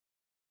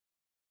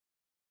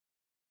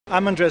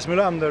I'm Andreas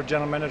Mueller. I'm the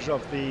General Manager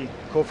of the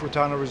Cove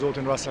Rotana Resort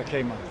in Ras Al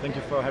Khaimah. Thank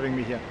you for having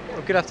me here.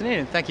 Well, good afternoon,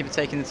 and thank you for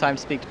taking the time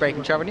to speak to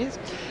Breaking Travel News.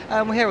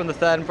 We're here on the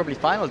third and probably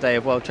final day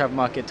of World Travel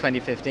Market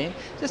 2015.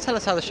 Just tell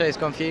us how the show's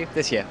gone for you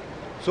this year.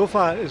 So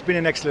far, it's been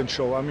an excellent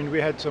show. I mean,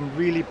 we had some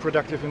really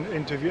productive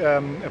interview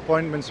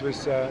appointments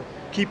with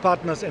key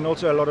partners and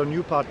also a lot of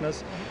new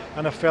partners,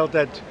 and I felt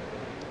that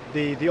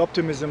the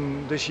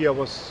optimism this year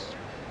was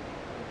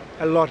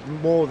a lot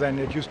more than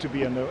it used to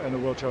be in the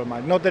World Travel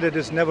Market. Not that it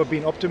has never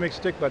been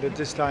optimistic, but at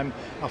this time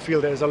I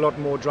feel there's a lot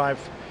more drive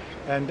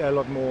and a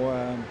lot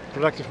more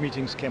productive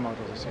meetings came out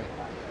of this year.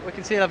 We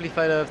can see a lovely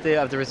photo of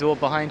the resort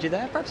behind you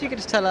there. Perhaps you could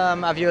just tell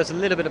our viewers a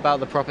little bit about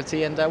the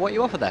property and what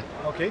you offer there.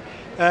 Okay.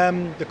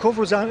 The Cove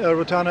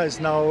Rotana is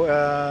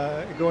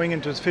now going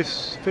into its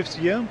fifth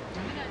year.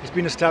 It's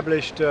been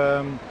established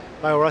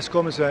by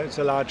Orascom. It's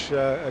a large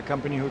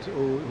company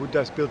who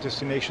does build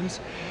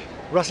destinations.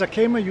 Ras Al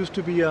Khaimah used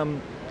to be a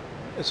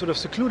sort of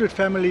secluded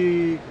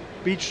family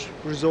beach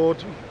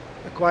resort,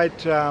 quite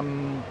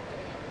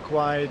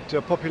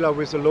popular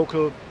with the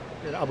local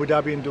Abu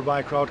Dhabi and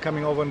Dubai crowd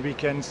coming over on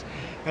weekends,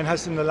 and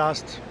has in the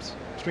last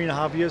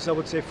 3.5 years, I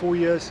would say 4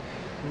 years,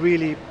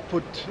 really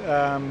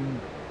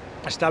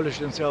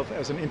established itself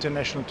as an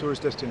international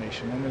tourist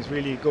destination and is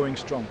really going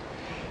strong.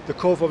 The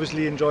Cove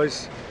obviously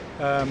enjoys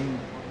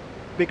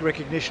big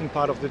recognition,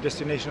 part of the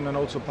destination and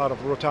also part of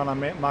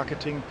Rotana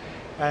marketing,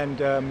 and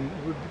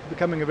we're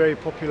becoming a very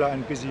popular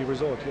and busy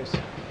resort, yes.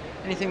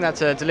 Anything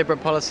that's a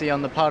deliberate policy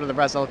on the part of the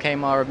Ras Al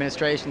Khaimah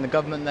administration, the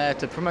government there,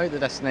 to promote the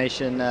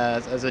destination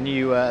as a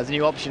new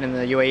option in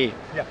the UAE?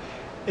 Yeah,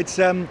 it's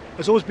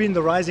always been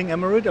the rising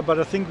emirate, but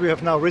I think we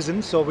have now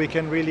risen, so we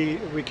can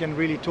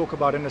really talk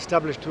about an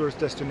established tourist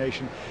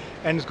destination,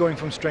 and it's going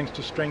from strength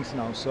to strength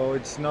now. So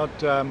it's not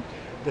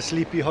the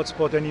sleepy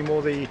hotspot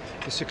anymore, the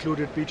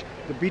secluded beach.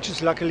 The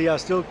beaches luckily are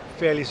still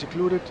fairly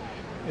secluded.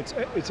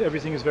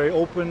 Everything is very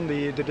open.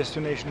 The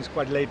destination is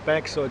quite laid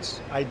back, so it's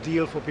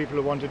ideal for people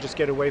who want to just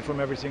get away from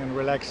everything and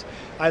relax,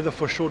 either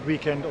for a short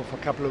weekend or for a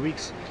couple of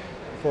weeks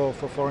for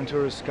foreign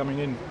tourists coming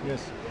in.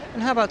 Yes.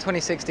 And how about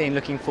 2016?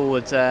 Looking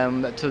forward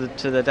to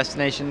the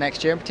destination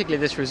next year, and particularly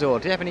this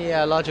resort. Do you have any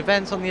large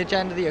events on the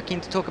agenda that you're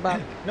keen to talk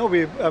about? No,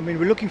 we're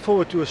looking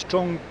forward to a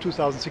strong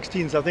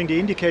 2016. So I think the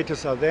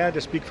indicators are there; they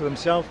speak for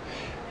themselves.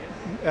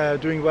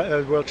 During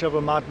World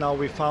Travel Mart now,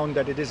 we found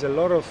that it is a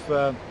lot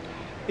of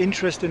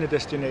interest in the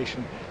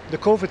destination. The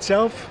Cove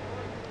itself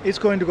is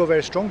going to go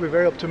very strong. We're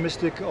very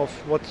optimistic of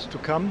what's to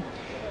come,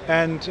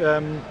 and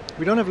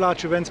we don't have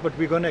large events, but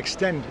we're going to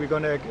extend. We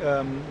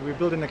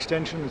build an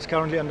extension. It's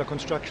currently under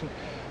construction.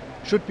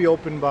 Should be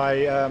open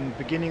by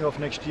beginning of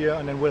next year,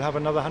 and then we'll have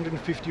another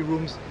 150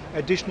 rooms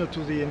additional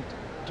to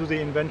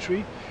the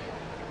inventory,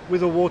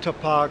 with a water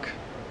park,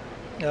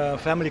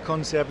 family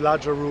concept,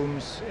 larger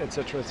rooms,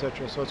 etc.,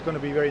 etc. So it's going to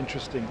be very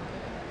interesting.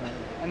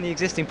 And the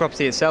existing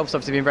property itself has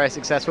obviously been very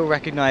successful,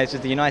 recognised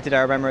as the United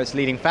Arab Emirates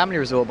leading family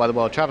resort by the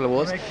World Travel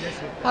Awards. Correct, yes.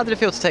 How did it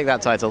feel to take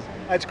that title?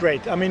 It's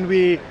great. I mean,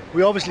 we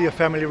obviously a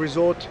family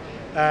resort,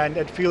 and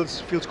it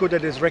feels good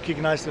that it's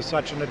recognised as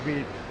such, and that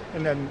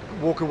and then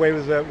walk away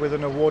with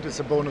an award is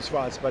a bonus for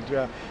us. But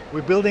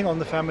we're building on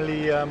the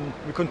family.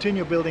 We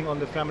continue building on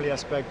the family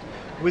aspect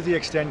with the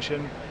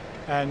extension,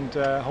 and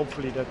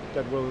hopefully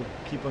that will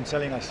keep on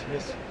selling us.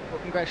 Yes. Well,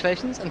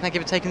 congratulations, and thank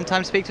you for taking the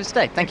time to speak to us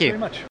today. Thank you very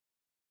much.